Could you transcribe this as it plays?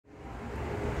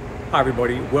Hi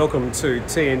everybody, welcome to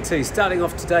TNT. Starting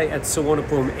off today at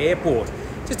Suvarnabhumi Airport.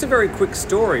 Just a very quick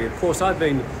story. Of course, I've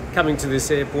been coming to this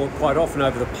airport quite often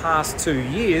over the past 2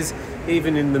 years,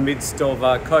 even in the midst of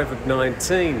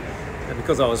COVID-19,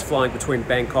 because I was flying between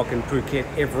Bangkok and Phuket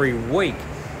every week.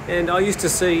 And I used to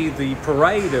see the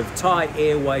parade of Thai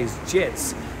Airways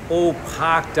jets all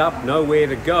parked up, nowhere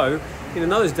to go. And in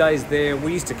those days there,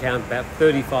 we used to count about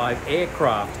 35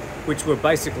 aircraft, which were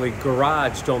basically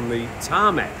garaged on the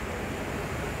tarmac.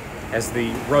 As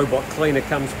the robot cleaner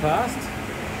comes past.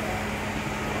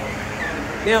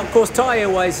 Now, of course, Thai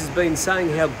Airways has been saying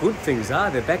how good things are.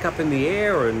 They're back up in the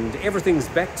air and everything's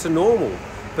back to normal.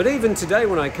 But even today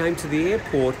when I came to the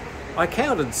airport, I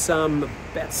counted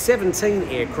about 17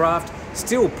 aircraft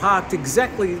still parked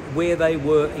exactly where they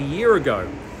were a year ago.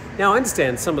 Now, I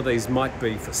understand some of these might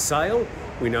be for sale.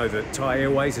 We know that Thai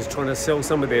Airways is trying to sell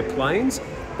some of their planes,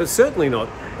 but certainly not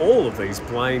all of these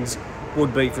planes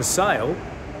would be for sale.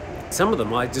 Some of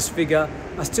them, I just figure,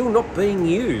 are still not being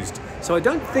used. So I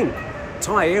don't think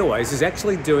Thai Airways is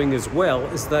actually doing as well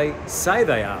as they say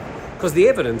they are, because the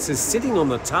evidence is sitting on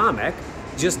the tarmac,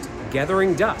 just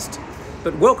gathering dust.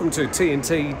 But welcome to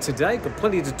TNT today. Got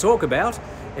plenty to talk about.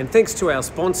 And thanks to our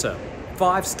sponsor,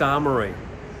 5 Star Marine.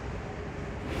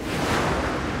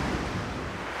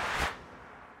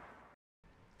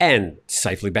 And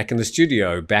safely back in the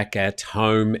studio, back at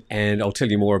home, and I'll tell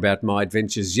you more about my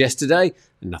adventures yesterday.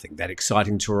 Nothing that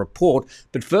exciting to report,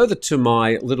 but further to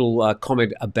my little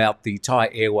comment about the Thai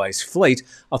Airways fleet,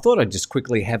 I thought I'd just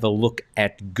quickly have a look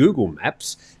at Google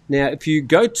Maps. Now, if you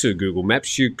go to Google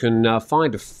Maps, you can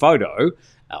find a photo,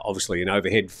 obviously an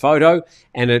overhead photo,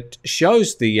 and it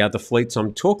shows the fleets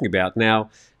I'm talking about. Now,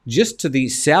 just to the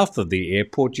south of the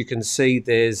airport, you can see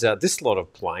there's this lot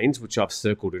of planes, which I've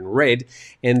circled in red,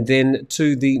 and then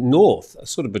to the north,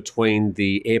 sort of between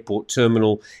the airport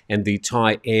terminal and the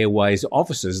Thai Airways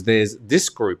offices, there's this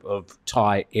group of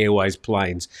Thai Airways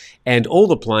planes, and all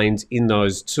the planes in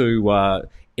those two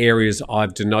areas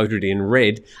I've denoted in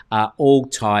red are all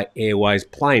Thai Airways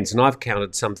planes, and I've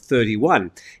counted some 31.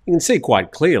 You can see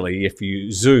quite clearly if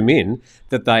you zoom in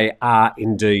that they are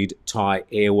indeed Thai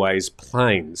Airways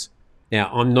planes. Now,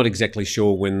 I'm not exactly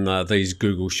sure when these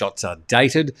Google shots are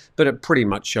dated, but it pretty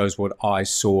much shows what I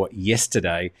saw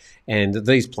yesterday. And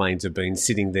these planes have been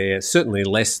sitting there certainly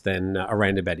less than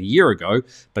around about a year ago,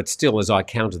 but still, as I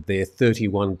counted there,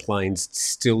 31 planes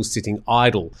still sitting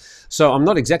idle. So I'm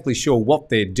not exactly sure what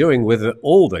they're doing, whether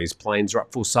all these planes are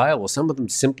up for sale or some of them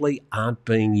simply aren't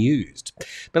being used.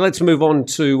 But let's move on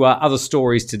to other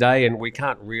stories today, and we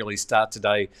can't really start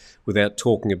today without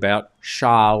talking about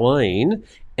Charlene.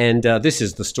 And this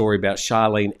is the story about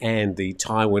Charlene An, the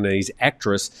Taiwanese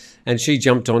actress, and she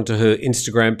jumped onto her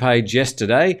Instagram page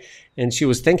yesterday and she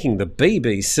was thanking the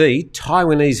BBC,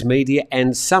 Taiwanese media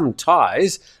and some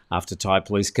Thais after Thai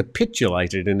police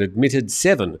capitulated and admitted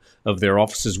 7 of their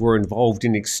officers were involved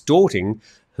in extorting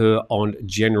her on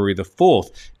January the 4th.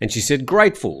 And she said,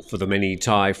 "Grateful for the many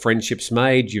Thai friendships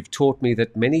made. You've taught me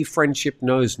that many friendship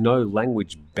knows no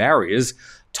language barriers.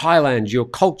 Thailand, your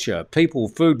culture, people,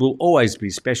 food will always be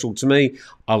special to me.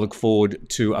 I look forward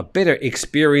to a better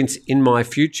experience in my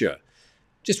future."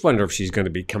 Just wonder if she's going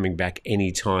to be coming back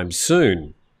anytime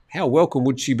soon. How welcome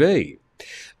would she be?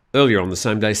 Earlier on the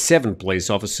same day, 7 police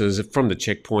officers from the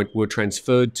checkpoint were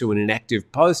transferred to an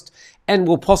inactive post and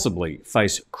will possibly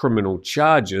face criminal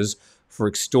charges for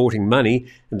extorting money,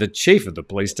 and the chief of the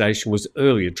police station was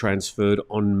earlier transferred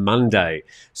on Monday.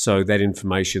 So that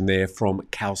information there from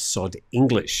Calsod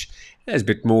English. There's a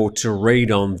bit more to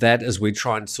read on that as we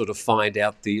try and sort of find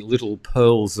out the little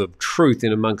pearls of truth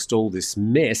in amongst all this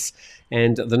mess.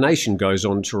 And The Nation goes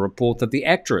on to report that the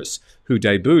actress who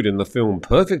debuted in the film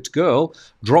Perfect Girl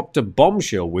dropped a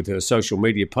bombshell with her social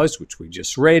media post, which we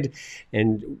just read,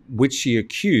 and which she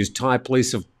accused Thai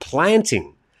police of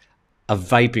planting a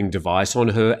vaping device on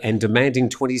her and demanding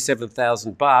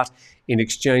 27,000 baht in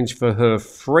exchange for her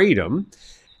freedom.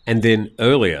 And then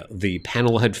earlier, the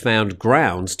panel had found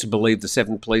grounds to believe the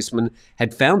 7 policemen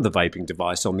had found the vaping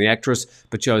device on the actress,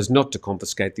 but chose not to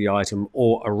confiscate the item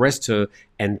or arrest her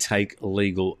and take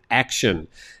legal action.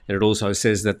 And it also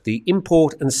says that the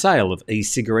import and sale of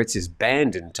e-cigarettes is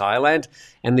banned in Thailand,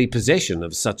 and the possession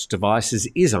of such devices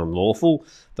is unlawful.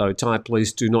 Though Thai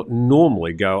police do not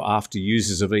normally go after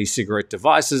users of e-cigarette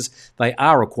devices, they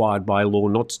are required by law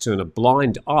not to turn a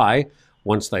blind eye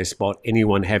once they spot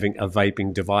anyone having a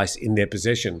vaping device in their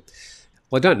possession.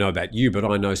 Well, I don't know about you, but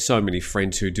I know so many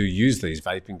friends who do use these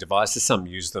vaping devices. Some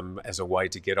use them as a way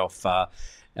to get off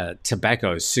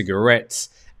tobacco, cigarettes,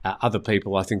 Other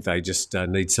people, I think they just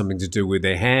need something to do with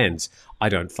their hands. I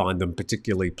don't find them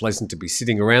particularly pleasant to be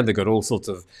sitting around. They've got all sorts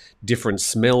of different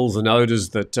smells and odours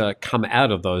that come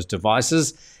out of those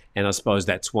devices. And I suppose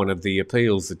that's one of the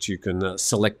appeals, that you can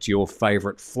select your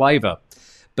favourite flavour.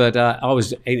 But I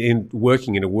was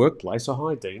working in a workplace. Oh,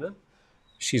 hi, Dina.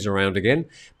 She's around again.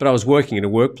 But I was working in a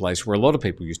workplace where a lot of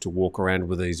people used to walk around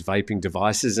with these vaping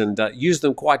devices and use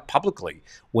them quite publicly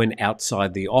when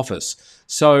outside the office.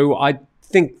 So I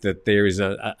think that there is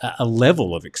a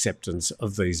level of acceptance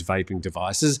of these vaping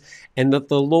devices, and that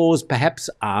the laws perhaps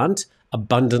aren't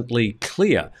abundantly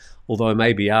clear, although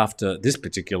maybe after this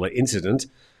particular incident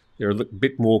they're a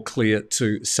bit more clear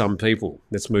to some people.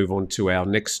 Let's move on to our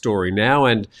next story now.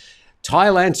 And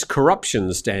Thailand's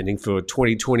corruption standing for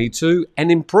 2022 an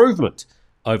improvement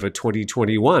over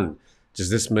 2021.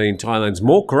 Does this mean Thailand's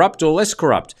more corrupt or less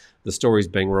corrupt? The story is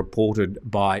being reported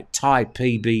by Thai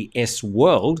PBS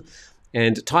World.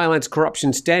 And Thailand's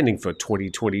corruption standing for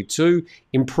 2022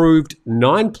 improved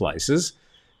 9 places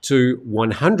to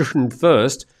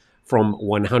 101st from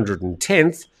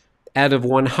 110th out of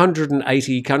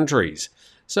 180 countries.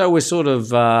 So we're sort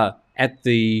of at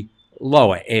the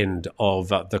lower end of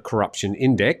the corruption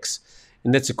index,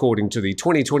 and that's according to the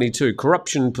 2022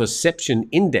 Corruption Perception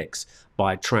Index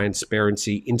by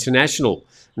Transparency International.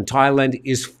 And Thailand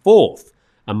is 4th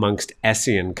amongst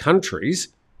ASEAN countries.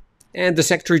 And the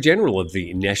Secretary-General of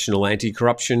the National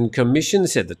Anti-Corruption Commission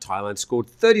said that Thailand scored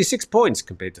 36 points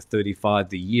compared to 35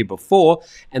 the year before,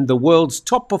 and the world's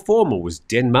top performer was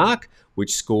Denmark,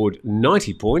 which scored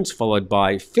 90 points, followed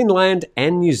by Finland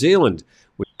and New Zealand.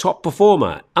 Top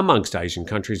performer amongst Asian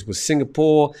countries was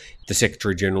Singapore. The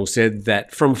Secretary-General said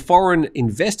that from foreign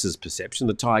investors' perception,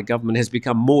 the Thai government has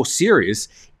become more serious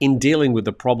in dealing with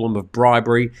the problem of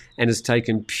bribery and has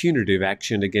taken punitive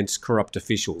action against corrupt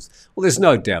officials. Well, there's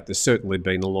no doubt there's certainly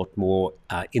been a lot more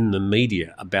in the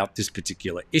media about this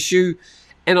particular issue,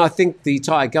 and I think the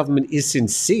Thai government is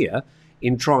sincere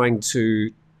in trying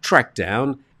to track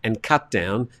down and cut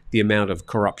down the amount of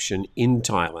corruption in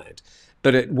Thailand.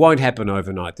 But it won't happen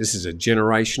overnight. This is a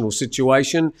generational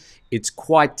situation. It's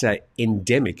quite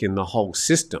endemic in the whole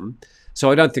system.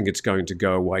 So I don't think it's going to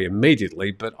go away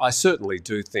immediately, but I certainly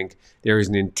do think there is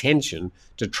an intention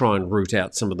to try and root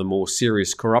out some of the more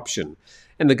serious corruption.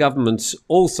 And the government's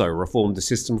also reformed the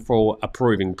system for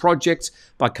approving projects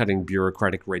by cutting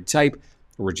bureaucratic red tape,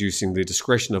 reducing the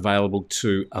discretion available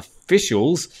to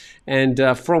officials. And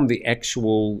from the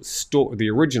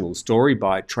original story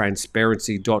by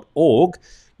transparency.org,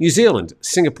 New Zealand,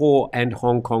 Singapore and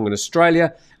Hong Kong and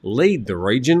Australia lead the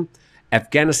region.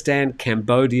 Afghanistan,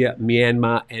 Cambodia,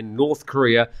 Myanmar and North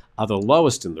Korea are the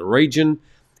lowest in the region.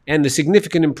 And the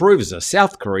significant improvers are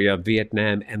South Korea,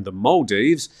 Vietnam and the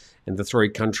Maldives. And the 3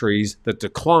 countries that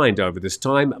declined over this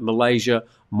time, Malaysia,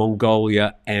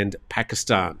 Mongolia and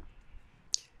Pakistan.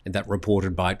 And that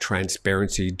reported by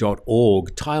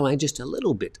transparency.org. Thailand just a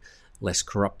little bit less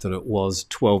corrupt than it was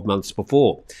 12 months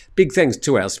before. Big thanks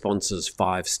to our sponsors,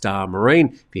 5 Star Marine.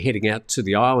 If you're heading out to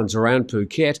the islands around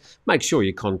Phuket, make sure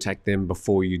you contact them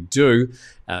before you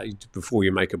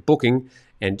make a booking,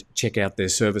 and check out their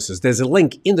services. There's a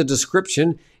link in the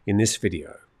description in this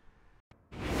video.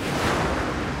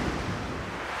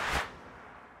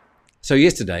 So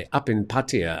yesterday, up in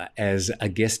Pattaya as a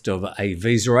guest of a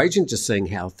visa agent, just seeing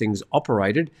how things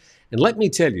operated. And let me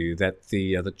tell you that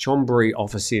the Chonburi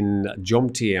office in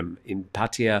Jomtien in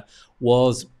Pattaya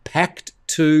was packed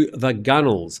to the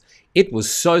gunnels. It was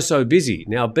so busy.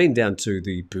 Now, I've been down to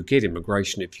the Phuket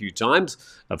immigration a few times,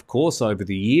 of course, over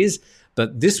the years,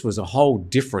 but this was a whole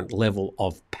different level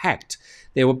of packed.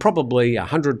 There were probably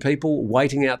 100 people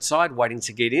waiting outside, waiting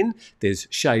to get in. There's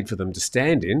shade for them to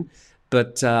stand in.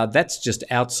 But that's just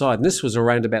outside. And this was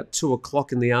around about 2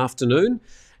 o'clock in the afternoon.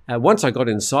 Once I got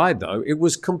inside, though, it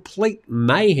was complete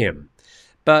mayhem.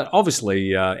 But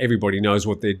obviously, everybody knows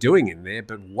what they're doing in there.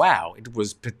 But wow, it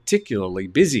was particularly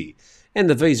busy. And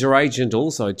the visa agent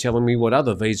also telling me what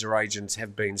other visa agents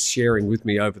have been sharing with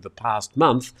me over the past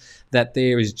month, that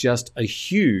there is just a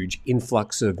huge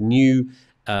influx of new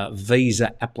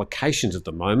visa applications at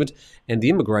the moment, and the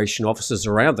immigration officers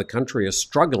around the country are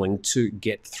struggling to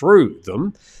get through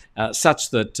them,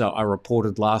 such that I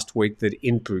reported last week that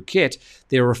in Phuket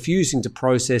they're refusing to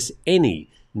process any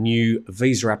new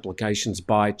visa applications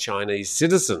by Chinese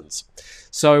citizens.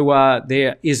 So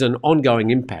there is an ongoing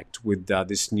impact with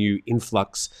this new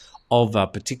influx of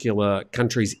particular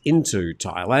countries into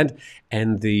Thailand,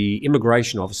 and the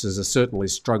immigration officers are certainly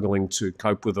struggling to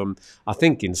cope with them. I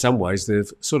think in some ways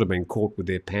they've sort of been caught with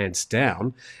their pants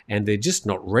down, and they're just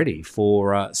not ready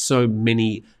for so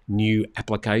many new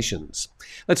applications.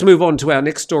 Let's move on to our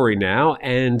next story now,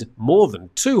 and more than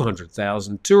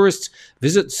 200,000 tourists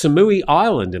visit Samui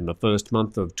Island in the first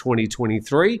month of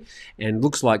 2023, and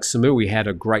looks like Samui had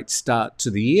a great start to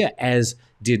the year, as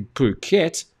did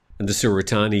Phuket. And the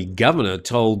Suratani governor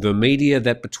told the media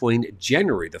that between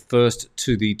January the 1st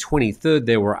to the 23rd,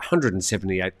 there were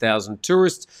 178,000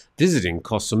 tourists visiting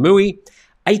Koh Samui.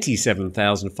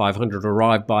 87,500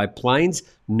 arrived by planes,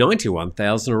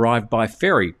 91,000 arrived by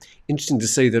ferry. Interesting to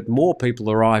see that more people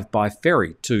arrived by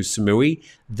ferry to Samui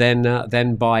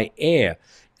than by air.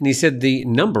 And he said the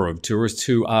number of tourists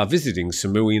who are visiting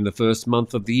Samui in the first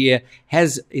month of the year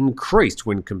has increased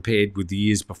when compared with the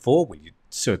years before. Well, you'd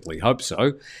certainly hope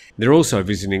so. They're also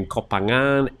visiting Koh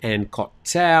Phangan and Koh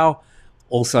Tao,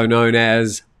 also known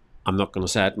as, I'm not going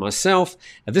to say it myself.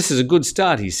 This is a good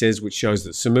start, he says, which shows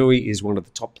that Samui is one of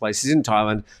the top places in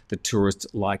Thailand that tourists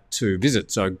like to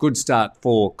visit. So good start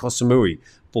for Koh Samui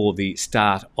for the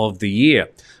start of the year.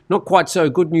 Not quite so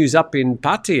good news up in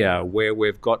Pattaya, where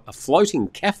we've got a floating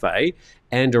cafe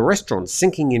and a restaurant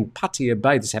sinking in Pattaya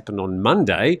Bay. This happened on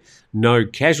Monday. No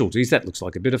casualties. That looks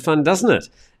like a bit of fun, doesn't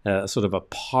it? Sort of a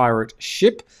pirate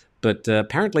ship. But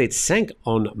apparently it sank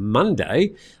on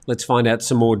Monday. Let's find out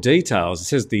some more details. It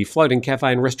says the floating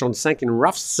cafe and restaurant sank in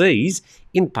rough seas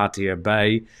in Pattaya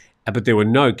Bay, but there were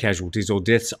no casualties or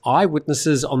deaths.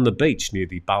 Eyewitnesses on the beach near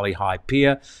the Bali High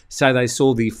Pier say they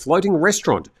saw the floating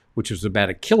restaurant, which was about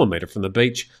a kilometre from the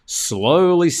beach,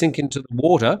 slowly sink into the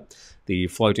water. The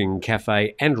floating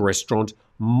cafe and restaurant,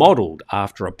 modelled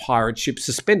after a pirate ship,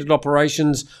 suspended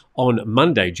operations on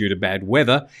Monday due to bad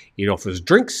weather. It offers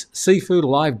drinks, seafood,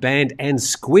 live band and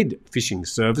squid fishing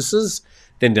services.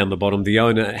 Then down the bottom, the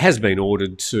owner has been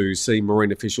ordered to see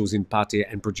marine officials in Pattaya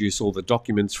and produce all the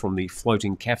documents from the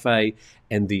floating cafe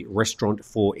and the restaurant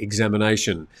for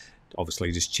examination.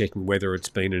 Obviously just checking whether it's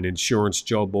been an insurance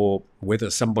job or whether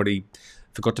somebody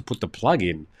forgot to put the plug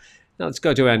in. Now let's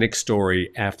go to our next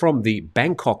story from the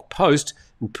Bangkok Post.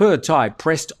 Pheu Thai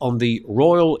pressed on the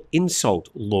royal insult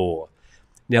law.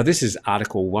 Now this is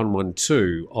Article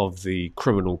 112 of the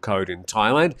Criminal Code in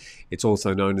Thailand. It's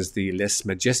also known as the Lese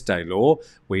Majeste law,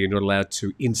 where you're not allowed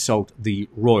to insult the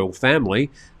royal family,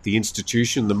 the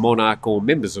institution, the monarch or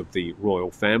members of the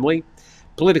royal family.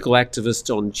 Political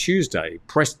activists on Tuesday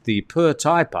pressed the Pheu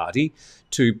Thai party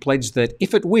to pledge that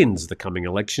if it wins the coming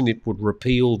election, it would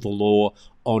repeal the law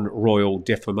on royal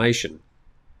defamation.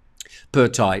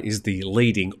 Pheu Thai is the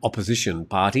leading opposition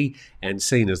party and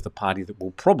seen as the party that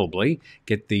will probably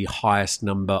get the highest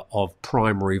number of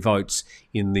primary votes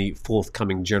in the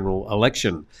forthcoming general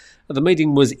election. The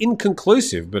meeting was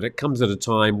inconclusive, but it comes at a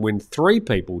time when 3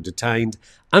 people detained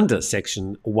under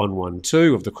Section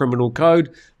 112 of the Criminal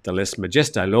Code, the Lese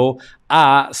Majeste law,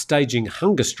 are staging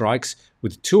hunger strikes,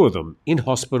 with 2 of them in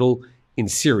hospital in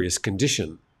serious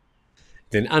condition.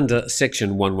 Then under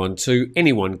Section 112,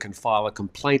 anyone can file a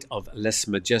complaint of Lese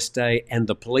Majeste and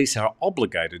the police are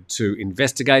obligated to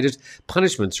investigate it.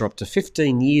 Punishments are up to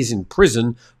 15 years in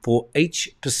prison for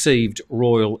each perceived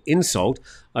royal insult.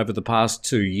 Over the past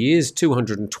 2 years,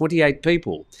 228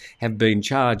 people have been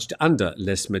charged under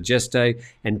Lese Majeste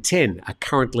and 10 are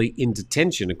currently in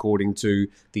detention, according to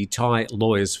the Thai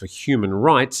Lawyers for Human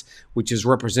Rights, which has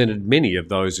represented many of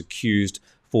those accused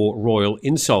for royal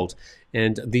insult.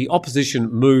 And the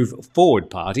opposition Move Forward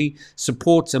party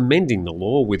supports amending the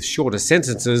law with shorter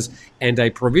sentences and a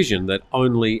provision that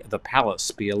only the palace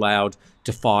be allowed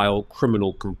to file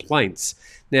criminal complaints.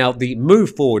 Now, the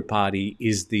Move Forward party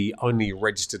is the only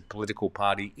registered political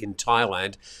party in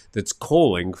Thailand that's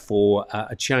calling for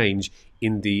a change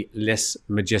in the Lese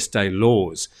Majeste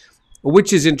laws,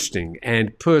 which is interesting.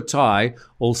 And Pheu Thai,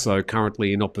 also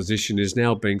currently in opposition, is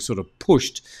now being sort of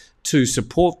pushed to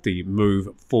support the Move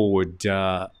Forward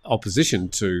opposition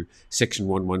to Section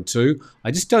 112.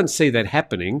 I just don't see that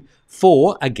happening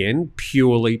for, again,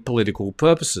 purely political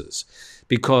purposes,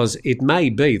 because it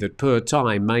may be that Pheu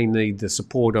Thai may need the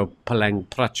support of Palang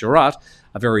Pracharat,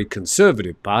 a very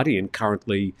conservative party and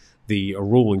currently the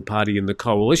ruling party in the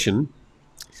coalition.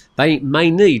 They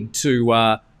may need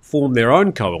to form their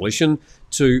own coalition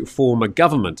to form a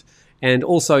government. And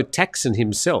also Thaksin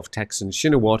himself, Thaksin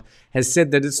Shinawatra, has said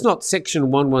that it's not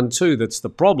Section 112 that's the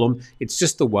problem, it's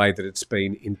just the way that it's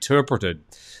been interpreted.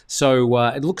 So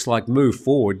it looks like Move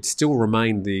Forward still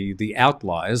remain the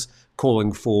outliers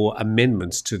calling for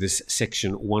amendments to this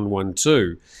Section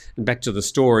 112. And back to the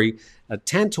story,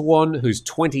 Tantawan, who's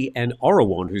 20, and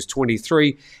Orawan, who's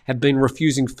 23, have been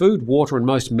refusing food, water and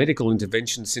most medical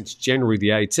interventions since January the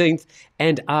 18th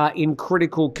and are in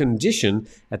critical condition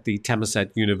at the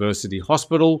Thammasat University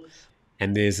Hospital.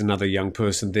 And there's another young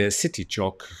person there,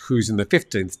 Sitichok, who's in the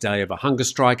 15th day of a hunger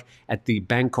strike at the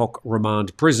Bangkok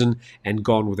remand prison and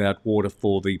gone without water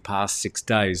for the past 6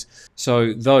 days.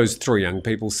 So those 3 young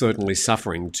people certainly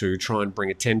suffering to try and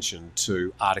bring attention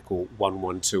to Article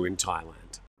 112 in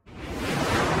Thailand.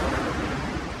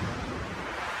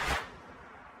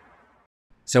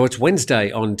 So it's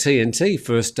Wednesday on TNT,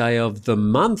 first day of the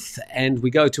month, and we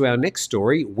go to our next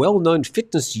story. Well-known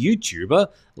fitness YouTuber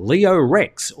Leo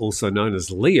Rex, also known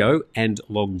as Leo and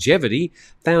Longevity,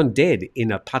 found dead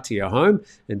in a Pattaya home,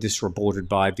 and this reported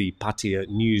by the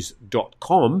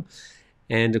PattayaNews.com.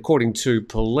 And according to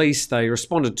police, they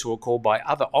responded to a call by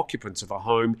other occupants of a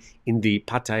home in the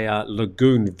Pattaya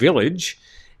Lagoon village.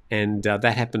 And that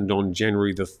happened on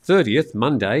January the 30th,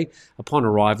 Monday. Upon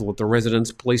arrival at the residence,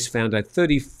 police found a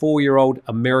 34-year-old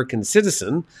American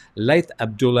citizen, Laith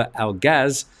Abdullah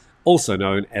Al-Gaz, also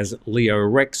known as Leo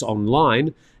Rex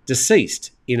online,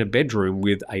 deceased in a bedroom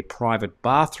with a private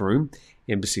bathroom.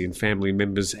 Embassy and family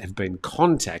members have been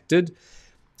contacted.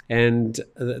 And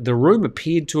the room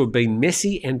appeared to have been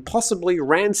messy and possibly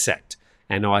ransacked,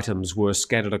 and items were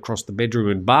scattered across the bedroom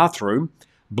and bathroom.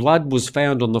 Blood was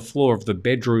found on the floor of the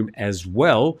bedroom as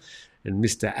well, and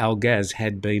Mr. Al-Gaz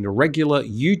had been a regular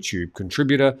YouTube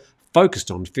contributor focused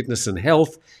on fitness and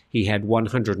health. He had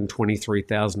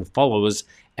 123,000 followers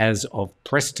as of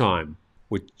press time,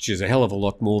 which is a hell of a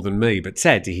lot more than me, but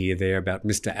sad to hear there about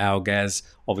Mr. Al-Gaz.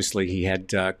 Obviously, he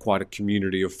had quite a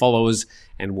community of followers,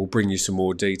 and we'll bring you some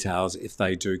more details if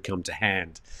they do come to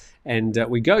hand. And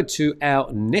we go to our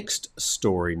next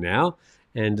story now.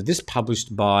 And this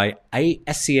published by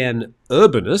ASEAN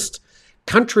Urbanist,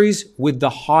 countries with the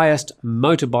highest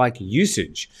motorbike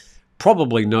usage.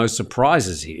 Probably no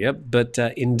surprises here, but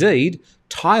indeed,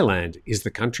 Thailand is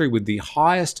the country with the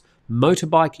highest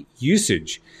motorbike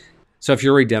usage. So if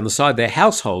you read down the side there,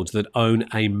 households that own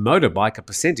a motorbike, a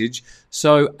percentage,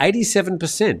 so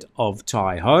 87% of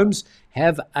Thai homes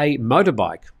have a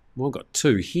motorbike. We've got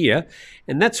 2 here,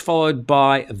 and that's followed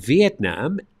by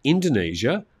Vietnam,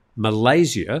 Indonesia,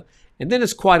 Malaysia, and then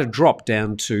it's quite a drop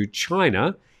down to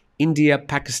China, India,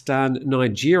 Pakistan,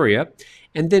 Nigeria,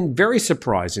 and then very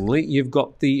surprisingly, you've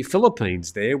got the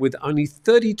Philippines there with only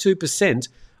 32%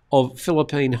 of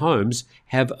Philippine homes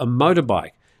have a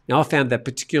motorbike. Now, I found that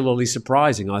particularly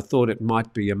surprising. I thought it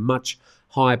might be a much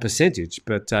higher percentage,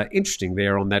 but interesting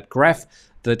there on that graph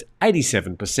that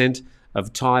 87%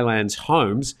 of Thailand's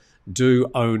homes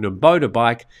do own a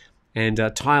motorbike, and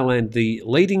Thailand the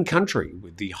leading country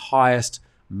with the highest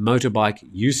motorbike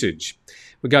usage.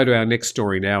 We go to our next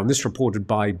story now, and this reported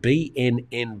by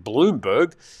BNN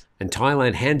Bloomberg, and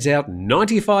Thailand hands out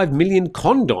 95 million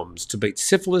condoms to beat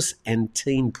syphilis and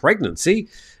teen pregnancy.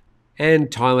 And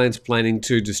Thailand's planning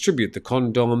to distribute the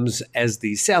condoms as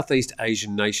the Southeast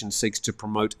Asian nation seeks to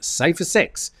promote safer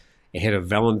sex ahead of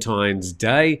Valentine's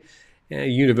Day.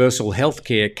 Universal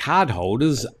healthcare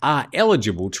cardholders are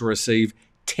eligible to receive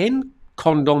 10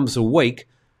 condoms a week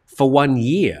for 1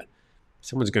 year.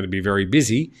 Someone's going to be very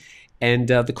busy. And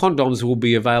the condoms will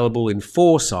be available in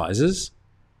 4 sizes.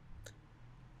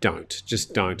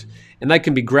 Just don't. And they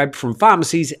can be grabbed from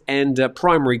pharmacies and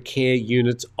primary care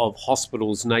units of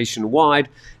hospitals nationwide.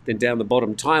 Then down the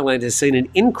bottom, Thailand has seen an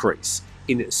increase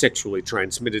in sexually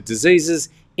transmitted diseases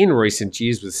in recent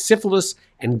years, with syphilis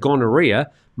and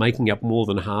gonorrhea making up more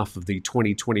than half of the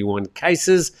 2021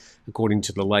 cases. According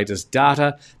to the latest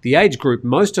data, the age group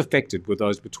most affected were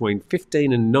those between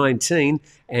 15 and 19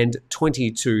 and 20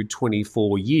 to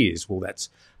 24 years. Well, that's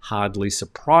hardly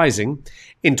surprising.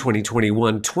 In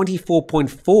 2021,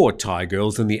 24.4 Thai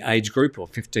girls in the age group of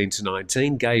 15 to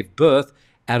 19 gave birth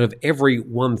out of every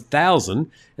 1,000,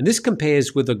 and this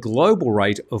compares with a global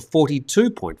rate of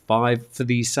 42.5 for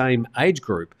the same age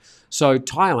group. So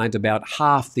Thailand about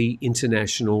half the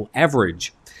international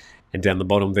average. And down the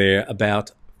bottom there,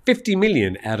 about 50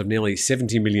 million out of nearly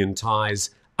 70 million Thais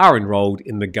are enrolled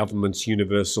in the government's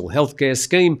universal healthcare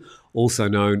scheme, also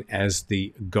known as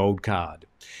the Gold Card.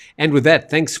 And with that,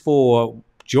 thanks for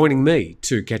joining me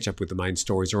to catch up with the main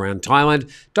stories around Thailand.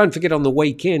 Don't forget, on the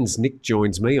weekends, Nick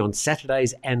joins me on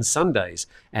Saturdays and Sundays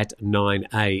at 9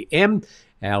 a.m.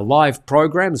 Our live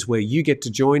programs where you get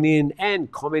to join in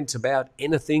and comment about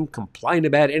anything, complain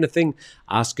about anything,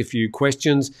 ask a few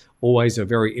questions. Always a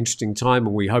very interesting time,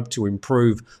 and we hope to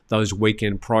improve those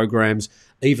weekend programs,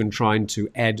 even trying to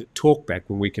add talkback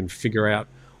when we can figure out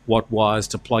what wires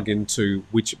to plug into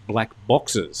which black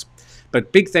boxes.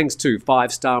 But big thanks to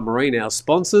 5 Star Marine, our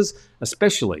sponsors,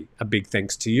 especially a big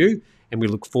thanks to you, and we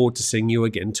look forward to seeing you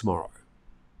again tomorrow.